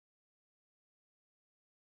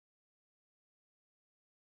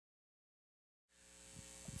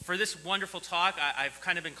for this wonderful talk, I've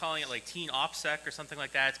kind of been calling it like Teen OPSEC or something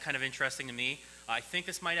like that. It's kind of interesting to me. I think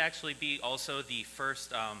this might actually be also the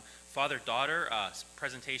first father-daughter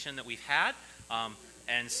presentation that we've had.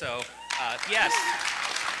 And so, yes.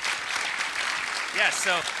 Yes,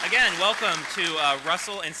 so again, welcome to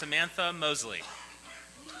Russell and Samantha Mosely.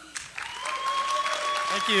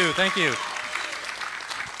 Thank you, thank you.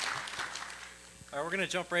 All right, we're going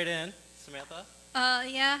to jump right in. Samantha?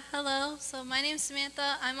 Yeah, hello. So my name's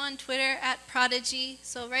Samantha. I'm on Twitter @Prodigy.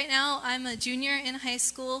 So right now I'm a junior in high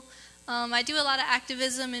school. I do a lot of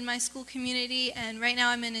activism in my school community, and right now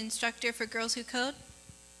I'm an instructor for Girls Who Code.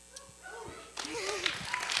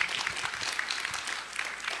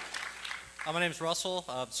 My name's Russell.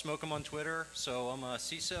 Smoke 'em on Twitter. So I'm a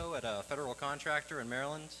CISO at a federal contractor in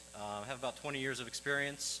Maryland. I have about 20 years of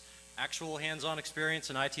experience, actual hands-on experience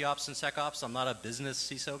in IT ops and SecOps. I'm not a business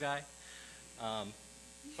CISO guy.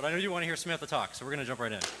 But I know you want to hear Samantha talk, so we're going to jump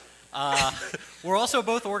right in. We're also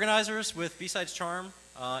both organizers with BSidesCharm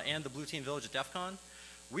and the Blue Team Village at DEF CON.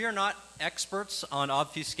 We are not experts on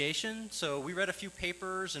obfuscation, so we read a few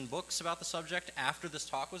papers and books about the subject after this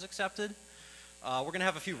talk was accepted. We're going to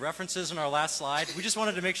have a few references in our last slide. We just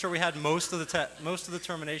wanted to make sure we had most of the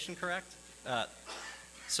termination correct.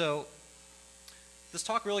 So this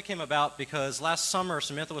talk really came about because last summer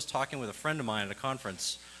Samantha was talking with a friend of mine at a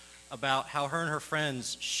conference about how her and her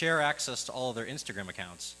friends share access to all of their Instagram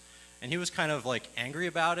accounts. And he was kind of like angry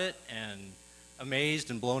about it and amazed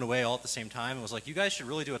and blown away all at the same time and was like, you guys should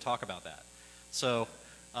really do a talk about that. So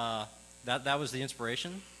that was the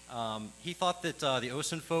inspiration. He thought that the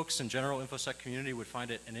OSINT folks and general InfoSec community would find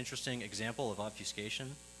it an interesting example of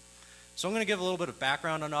obfuscation. So I'm going to give a little bit of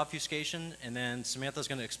background on obfuscation, and then Samantha's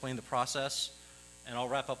going to explain the process, and I'll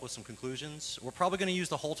wrap up with some conclusions. We're probably going to use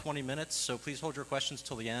the whole 20 minutes, so please hold your questions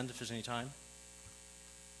till the end if there's any time.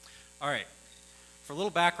 All right. For a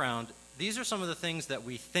little background, these are some of the things that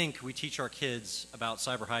we think we teach our kids about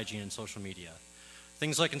cyber hygiene and social media.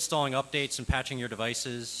 Things like installing updates and patching your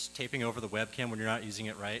devices, taping over the webcam when you're not using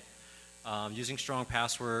it right, using strong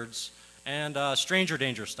passwords, and stranger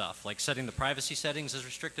danger stuff, like setting the privacy settings as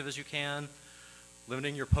restrictive as you can,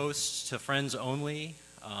 limiting your posts to friends only,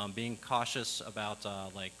 being cautious about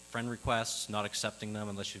like friend requests, not accepting them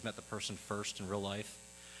unless you've met the person first in real life.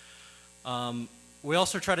 We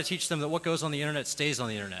also try to teach them that what goes on the internet stays on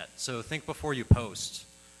the internet, so think before you post.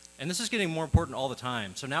 And this is getting more important all the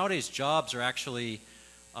time. So nowadays jobs are actually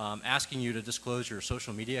asking you to disclose your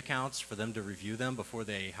social media accounts for them to review them before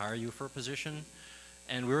they hire you for a position.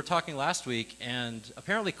 And we were talking last week, and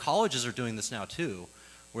apparently colleges are doing this now too,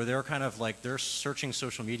 where they're kind of like, they're searching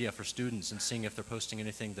social media for students and seeing if they're posting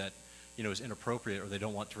anything that, you know, is inappropriate or they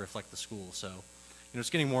don't want to reflect the school. So, you know, it's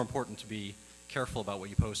getting more important to be careful about what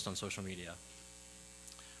you post on social media.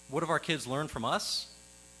 What have our kids learned from us?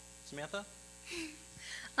 Samantha?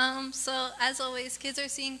 So as always, kids are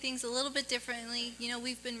seeing things a little bit differently. You know,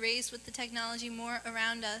 we've been raised with the technology more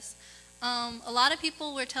around us. A lot of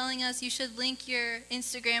people were telling us you should link your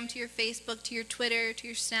Instagram to your Facebook, to your Twitter, to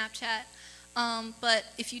your Snapchat. But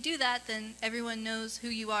if you do that, then everyone knows who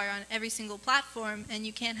you are on every single platform, and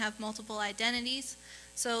you can't have multiple identities.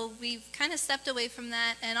 So we've kind of stepped away from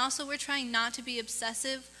that, and also we're trying not to be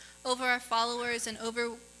obsessive over our followers and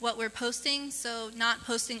over what we're posting, so not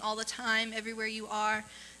posting all the time everywhere you are,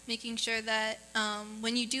 making sure that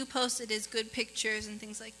when you do post, it is good pictures and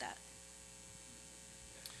things like that.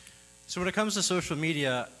 So when it comes to social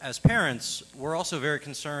media, as parents, we're also very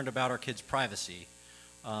concerned about our kids' privacy.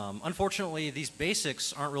 Unfortunately, these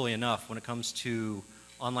basics aren't really enough when it comes to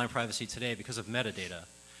online privacy today because of metadata.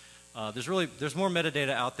 There's more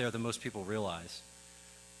metadata out there than most people realize.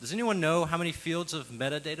 Does anyone know how many fields of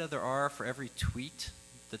metadata there are for every tweet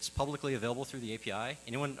that's publicly available through the API?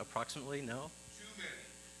 Anyone approximately know?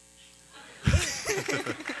 Too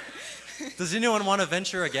many. Does anyone want to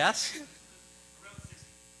venture a guess? Around 60.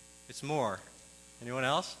 It's more. Anyone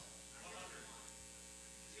else?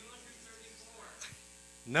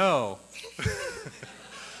 100. No.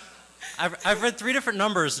 I've read 3 different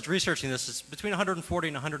numbers researching this. It's between 140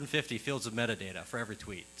 and 150 fields of metadata for every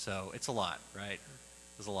tweet. So it's a lot, right?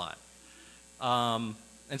 There's a lot.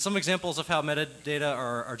 And some examples of how metadata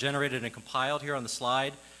are generated and compiled here on the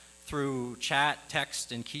slide through chat,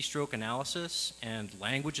 text, and keystroke analysis and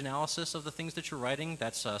language analysis of the things that you're writing.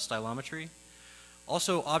 That's stylometry.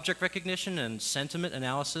 Also object recognition and sentiment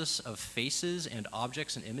analysis of faces and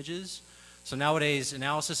objects and images. So nowadays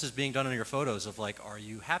analysis is being done on your photos of like, are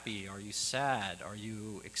you happy? Are you sad? Are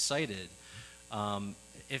you excited?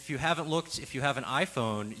 If you haven't looked, if you have an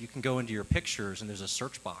iPhone, you can go into your pictures and there's a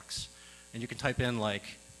search box. And you can type in like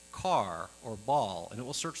car or ball and it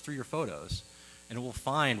will search through your photos. and it will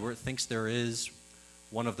find where it thinks there is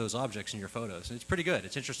one of those objects in your photos. And it's pretty good.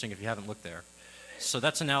 It's interesting if you haven't looked there. So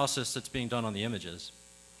that's analysis that's being done on the images.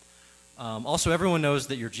 Also, everyone knows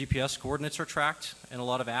that your GPS coordinates are tracked in a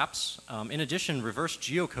lot of apps. In addition, reverse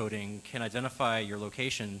geocoding can identify your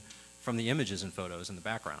location from the images and photos in the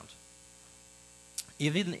background.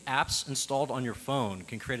 Even the apps installed on your phone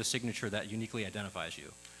can create a signature that uniquely identifies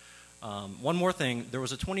you. One more thing, there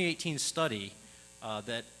was a 2018 study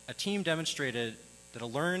that a team demonstrated that a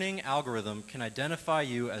learning algorithm can identify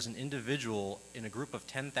you as an individual in a group of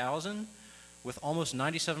 10,000 with almost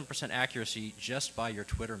 97% accuracy just by your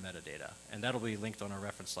Twitter metadata. And that'll be linked on our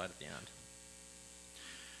reference slide at the end.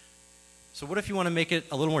 So what if you want to make it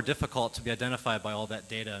a little more difficult to be identified by all that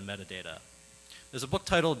data and metadata? There's a book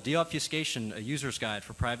titled De-Obfuscation, A User's Guide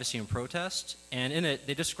for Privacy and Protest, and in it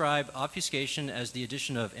they describe obfuscation as the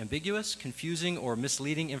addition of ambiguous, confusing, or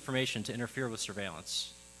misleading information to interfere with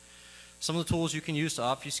surveillance. Some of the tools you can use to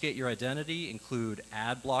obfuscate your identity include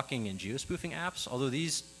ad blocking and geospoofing apps, although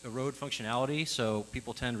these erode functionality, so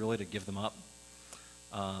people tend really to give them up.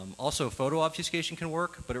 Also, photo obfuscation can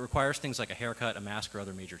work, but it requires things like a haircut, a mask, or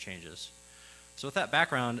other major changes. So with that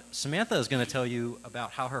background, Samantha is going to tell you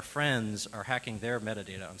about how her friends are hacking their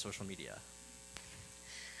metadata on social media.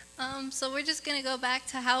 So we're just going to go back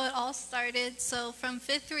to how it all started. So from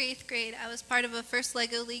 5th through 8th grade, I was part of a first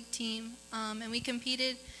LEGO League team, and we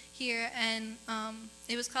competed here, and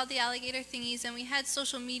it was called the Alligator Thingies, and we had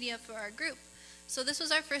social media for our group. So this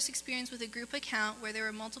was our first experience with a group account where there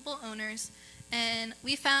were multiple owners, and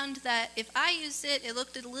we found that if I used it, it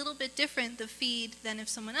looked a little bit different, the feed, than if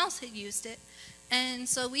someone else had used it. And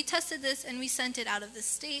so we tested this, and we sent it out of the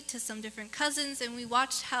state to some different cousins, and we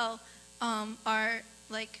watched how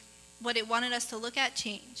what it wanted us to look at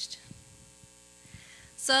changed.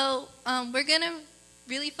 So we're going to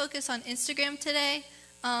really focus on Instagram today,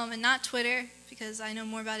 and not Twitter, because I know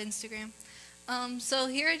more about Instagram. So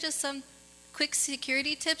here are just some quick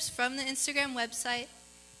security tips from the Instagram website.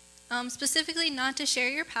 Specifically, not to share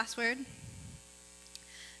your password.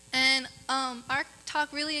 And our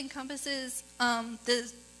talk really encompasses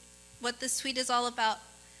what this tweet is all about.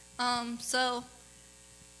 So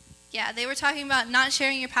yeah, they were talking about not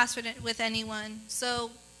sharing your password with anyone.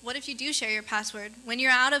 So what if you do share your password? When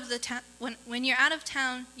you're out of when you're out of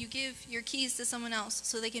town, you give your keys to someone else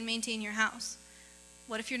so they can maintain your house.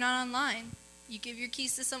 What if you're not online? You give your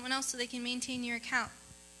keys to someone else so they can maintain your account.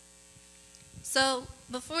 So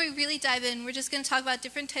before we really dive in, we're just going to talk about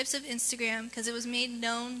different types of Instagram, because it was made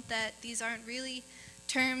known that these aren't really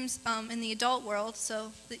terms in the adult world,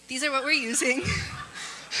 so these are what we're using.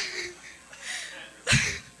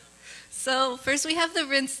 So first we have the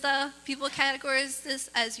Rinsta. People categorize this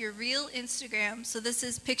as your real Instagram. So this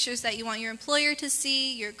is pictures that you want your employer to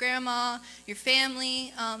see, your grandma, your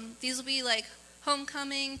family. These will be like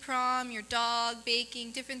homecoming, prom, your dog,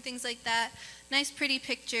 baking, different things like that. Nice pretty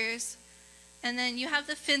pictures. And then you have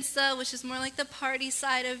the Finsta, which is more like the party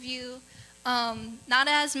side of you. Not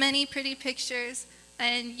as many pretty pictures.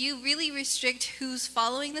 And you really restrict who's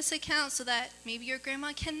following this account so that maybe your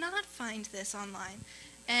grandma cannot find this online.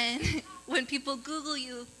 And when people Google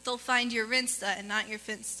you, they'll find your Rinsta and not your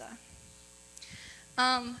Finsta.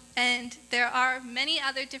 And there are many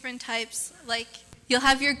other different types. Like, you'll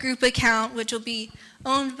have your group account, which will be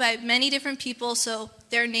owned by many different people, so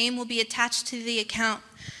their name will be attached to the account.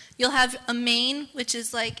 You'll have a main, which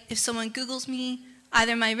is like if someone Googles me,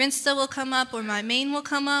 either my Rinsta will come up or my main will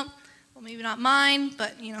come up. Well, maybe not mine,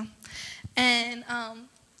 but you know. And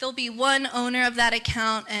there'll be one owner of that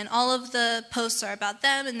account, and all of the posts are about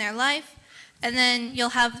them and their life. And then you'll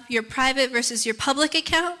have your private versus your public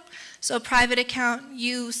account. So a private account,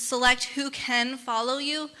 you select who can follow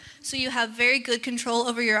you, so you have very good control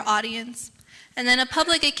over your audience. And then a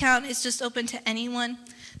public account is just open to anyone.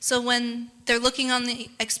 So when they're looking on the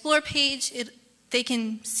Explore page, they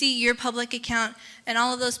can see your public account, and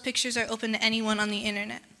all of those pictures are open to anyone on the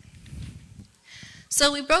internet.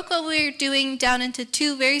 So we broke what we were doing down into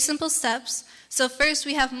two very simple steps. So first,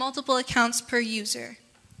 we have multiple accounts per user.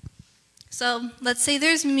 So let's say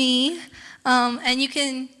there's me, and you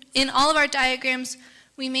can, in all of our diagrams,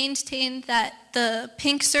 we maintain that the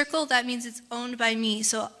pink circle, that means it's owned by me.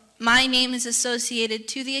 So my name is associated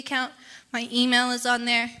to the account. My email is on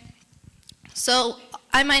there. So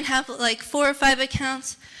I might have like 4 or 5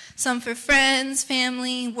 accounts, some for friends,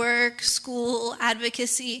 family, work, school,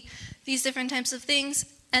 advocacy, these different types of things.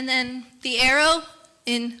 And then the arrow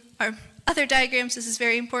in our other diagrams, this is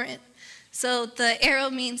very important. So the arrow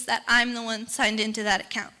means that I'm the one signed into that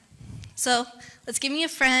account. So let's give me a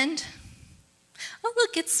friend. Oh,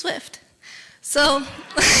 look, it's Swift. So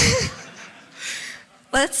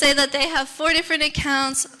let's say that they have 4 different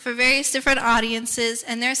accounts for various different audiences,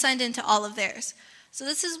 and they're signed into all of theirs. So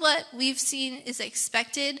this is what we've seen is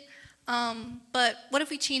expected, but what if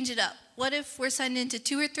we change it up? What if we're signed into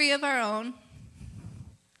 2 or 3 of our own,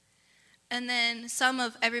 and then some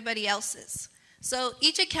of everybody else's? So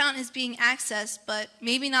each account is being accessed, but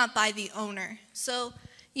maybe not by the owner. So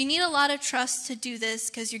you need a lot of trust to do this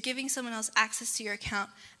because you're giving someone else access to your account,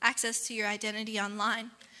 access to your identity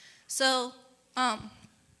online. So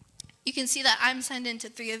you can see that I'm signed into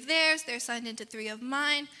 3 of theirs, they're signed into 3 of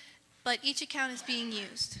mine, but each account is being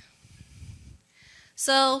used.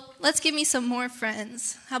 So let's give me some more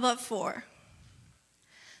friends. How about 4?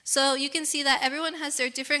 So you can see that everyone has their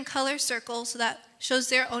different color circle, so that shows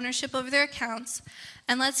their ownership over their accounts.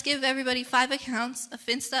 And let's give everybody 5 accounts, a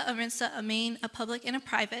Finsta, a Rinsta, a main, a public, and a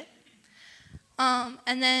private.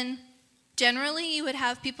 And then generally you would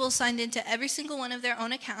have people signed into every single one of their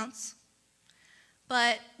own accounts.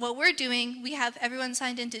 But what we're doing, we have everyone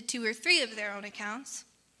signed into 2 or 3 of their own accounts,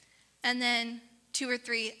 and then 2 or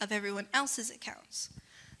 3 of everyone else's accounts.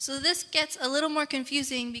 So this gets a little more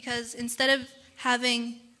confusing because instead of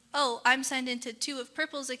having, oh, I'm signed into 2 of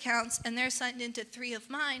Purple's accounts and they're signed into 3 of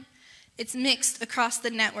mine, it's mixed across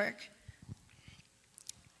the network.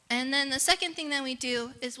 And then the second thing that we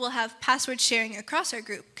do is we'll have password sharing across our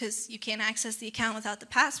group because you can't access the account without the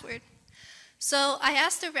password. So I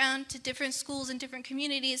asked around to different schools and different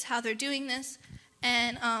communities how they're doing this,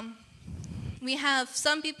 and we have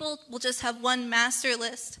some people will just have one master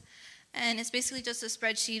list, and it's basically just a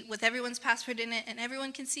spreadsheet with everyone's password in it, and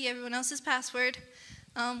everyone can see everyone else's password,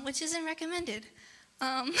 which isn't recommended.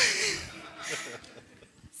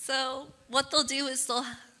 So what they'll do is they'll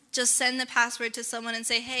just send the password to someone and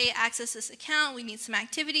say, hey, access this account, we need some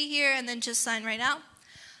activity here, and then just sign right out.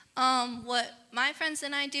 What my friends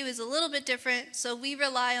and I do is a little bit different, so we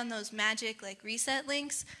rely on those magic like reset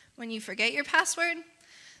links when you forget your password.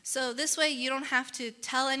 So this way you don't have to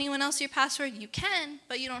tell anyone else your password. You can,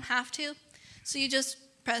 but you don't have to. So you just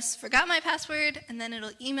press forgot my password, and then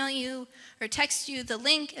it'll email you or text you the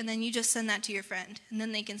link, and then you just send that to your friend, and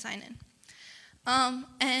then they can sign in.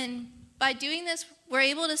 And by doing this, we're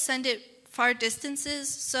able to send it far distances.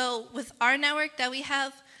 So with our network that we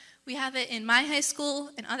have it in my high school,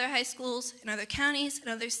 in other high schools, in other counties, in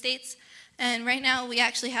other states, and right now we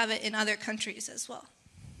actually have it in other countries as well.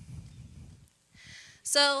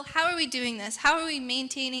 So how are we doing this? How are we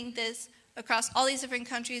maintaining this across all these different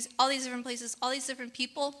countries, all these different places, all these different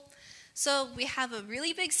people? So we have a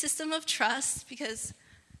really big system of trust because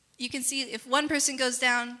you can see if one person goes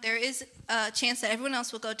down, there is a chance that everyone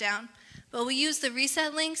else will go down. But we use the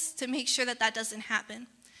reset links to make sure that that doesn't happen.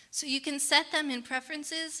 So you can set them in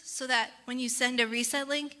preferences so that when you send a reset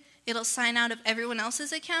link, it'll sign out of everyone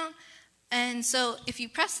else's account. And so if you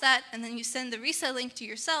press that and then you send the reset link to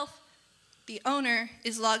yourself, the owner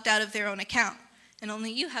is logged out of their own account, and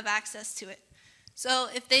only you have access to it. So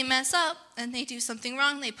if they mess up and they do something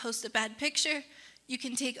wrong, they post a bad picture, you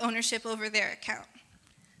can take ownership over their account.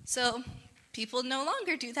 So people no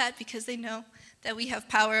longer do that because they know that we have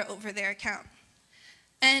power over their account.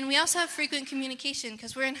 And we also have frequent communication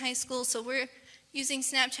because we're in high school, so we're using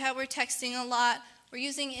Snapchat, we're texting a lot, we're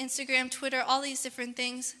using Instagram, Twitter, all these different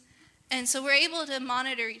things. And so we're able to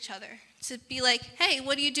monitor each other, to be like, hey,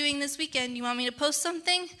 what are you doing this weekend? You want me to post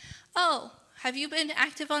something? Oh, have you been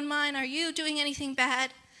active on mine? Are you doing anything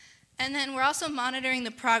bad? And then we're also monitoring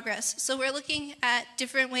the progress. So we're looking at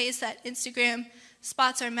different ways that Instagram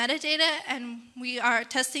spots our metadata, and we are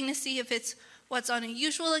testing to see if it's what's on a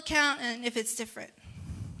usual account and if it's different.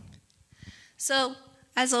 So,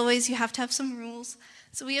 as always, you have to have some rules.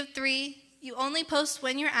 So we have 3. You only post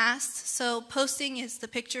when you're asked. So posting is the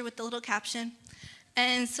picture with the little caption.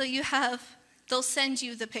 And so they'll send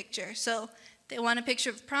you the picture. So they want a picture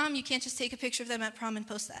of prom, you can't just take a picture of them at prom and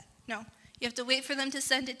post that. No, you have to wait for them to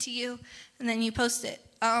send it to you, and then you post it.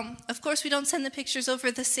 Of course, we don't send the pictures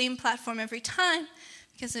over the same platform every time,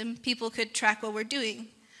 because then people could track what we're doing.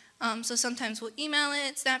 So sometimes we'll email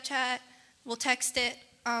it, Snapchat, we'll text it.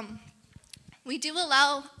 We do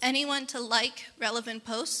allow anyone to like relevant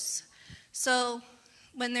posts. So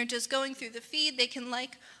when they're just going through the feed, they can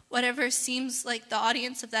like whatever seems like the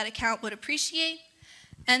audience of that account would appreciate.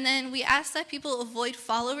 And then we ask that people avoid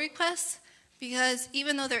follow requests because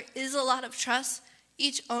even though there is a lot of trust,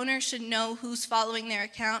 each owner should know who's following their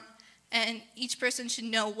account and each person should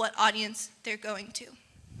know what audience they're going to.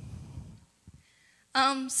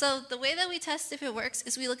 So the way that we test if it works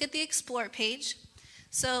is we look at the Explore page.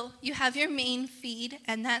 So you have your main feed,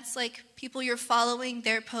 and that's like people you're following,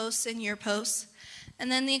 their posts and your posts.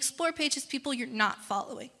 And then the Explore page is people you're not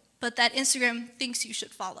following, but that Instagram thinks you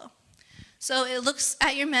should follow. So it looks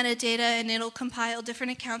at your metadata and it'll compile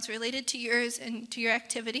different accounts related to yours and to your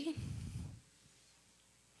activity.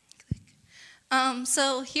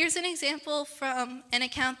 So here's an example from an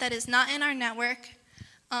account that is not in our network.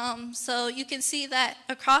 So you can see that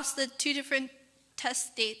across the 2 different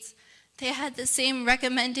test states, they had the same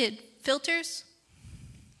recommended filters.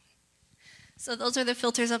 So those are the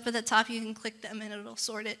filters up at the top. You can click them and it'll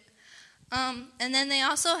sort it. And then they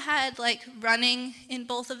also had like running in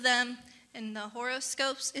both of them and the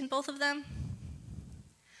horoscopes in both of them.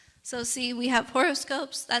 So see, we have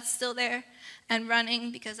horoscopes, that's still there, and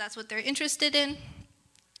running because that's what they're interested in.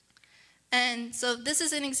 And so this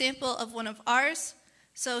is an example of one of ours.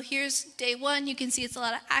 So here's day 1. You can see it's a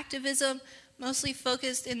lot of activism, mostly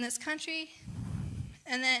focused in this country.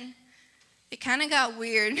 And then it kind of got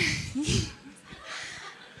weird.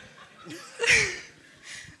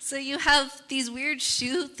 So you have these weird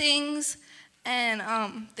shoe things and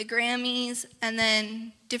the Grammys and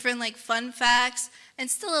then different like fun facts and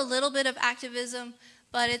still a little bit of activism,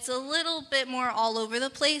 but it's a little bit more all over the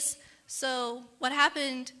place. So what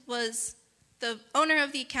happened was the owner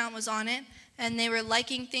of the account was on it and they were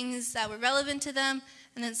liking things that were relevant to them,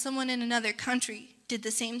 and then someone in another country did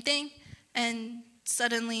the same thing, and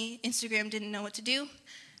suddenly Instagram didn't know what to do.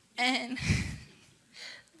 And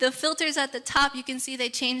the filters at the top, you can see they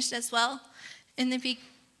changed as well. In the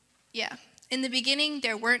beginning,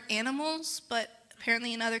 there weren't animals, but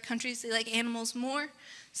apparently in other countries they like animals more,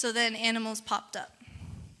 so then animals popped up.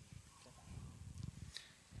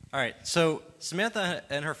 All right, so Samantha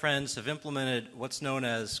and her friends have implemented what's known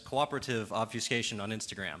as cooperative obfuscation on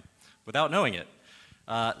Instagram without knowing it.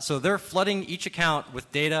 So they're flooding each account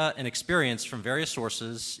with data and experience from various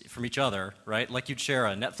sources from each other, right? Like you'd share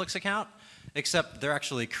a Netflix account, except they're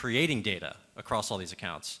actually creating data across all these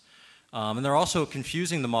accounts. And they're also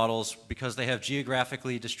confusing the models because they have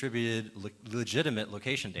geographically distributed legitimate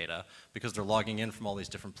location data because they're logging in from all these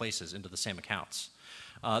different places into the same accounts.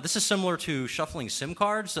 This is similar to shuffling SIM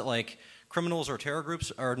cards that like criminals or terror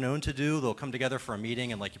groups are known to do. They'll come together for a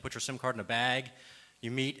meeting and like you put your SIM card in a bag,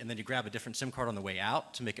 you meet, and then you grab a different SIM card on the way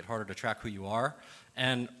out to make it harder to track who you are.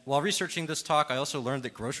 And while researching this talk, I also learned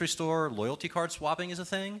that grocery store loyalty card swapping is a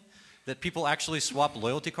thing, that people actually swap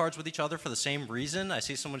loyalty cards with each other for the same reason. I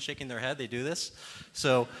see someone shaking their head, they do this.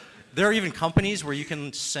 So there are even companies where you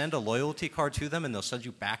can send a loyalty card to them and they'll send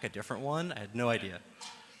you back a different one. I had no idea.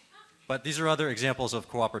 But these are other examples of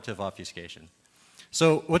cooperative obfuscation.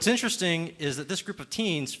 So what's interesting is that this group of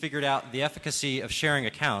teens figured out the efficacy of sharing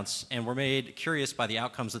accounts and were made curious by the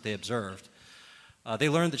outcomes that they observed. They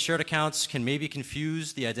learned that shared accounts can maybe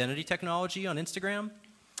confuse the identity technology on Instagram.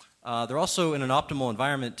 They're also in an optimal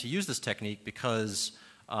environment to use this technique because,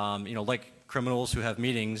 like criminals who have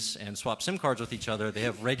meetings and swap SIM cards with each other, they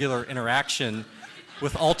have regular interaction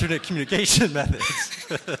with alternate communication methods.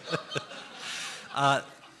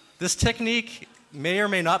 This technique may or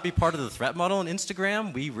may not be part of the threat model on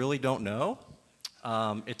Instagram. We really don't know.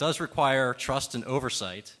 It does require trust and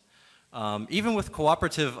oversight. Even with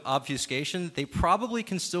cooperative obfuscation, they probably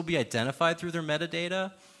can still be identified through their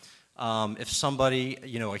metadata. If somebody,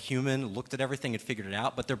 a human, looked at everything and figured it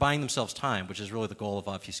out, but they're buying themselves time, which is really the goal of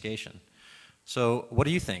obfuscation. So what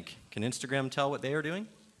do you think? Can Instagram tell what they are doing?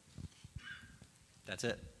 That's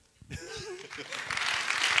it.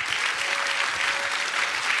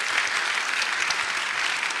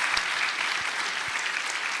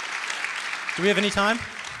 Do we have any time?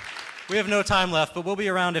 We have no time left, but we'll be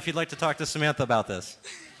around if you'd like to talk to Samantha about this.